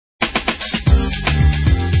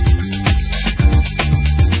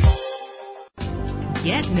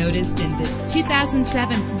Get noticed in this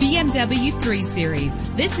 2007 BMW 3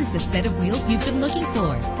 Series. This is the set of wheels you've been looking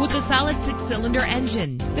for, with a solid 6-cylinder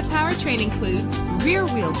engine. The powertrain includes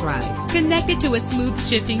rear-wheel drive, connected to a smooth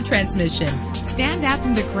shifting transmission. Stand out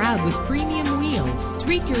from the crowd with premium wheels.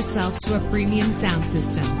 Treat yourself to a premium sound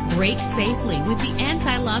system. Brake safely with the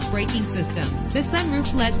anti-lock braking system. The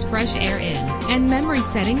sunroof lets fresh air in, and memory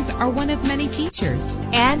settings are one of many features.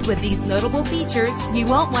 And with these notable features, you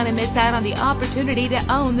won't want to miss out on the opportunity to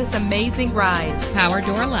own this amazing ride. Power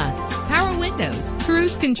door locks, power windows,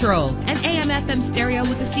 cruise control, an AM/FM stereo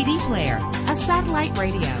with a CD player, a satellite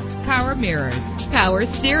radio, power mirrors, power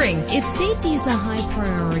steering. If safety is a high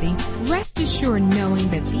priority, rest assured knowing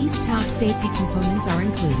that these top safety components are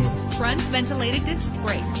included. Front ventilated disc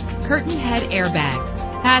brakes, curtain head airbags,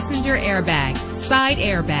 passenger airbag, side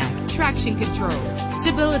airbag, traction control,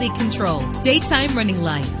 stability control, daytime running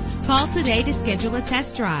lights. Call today to schedule a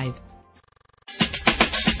test drive.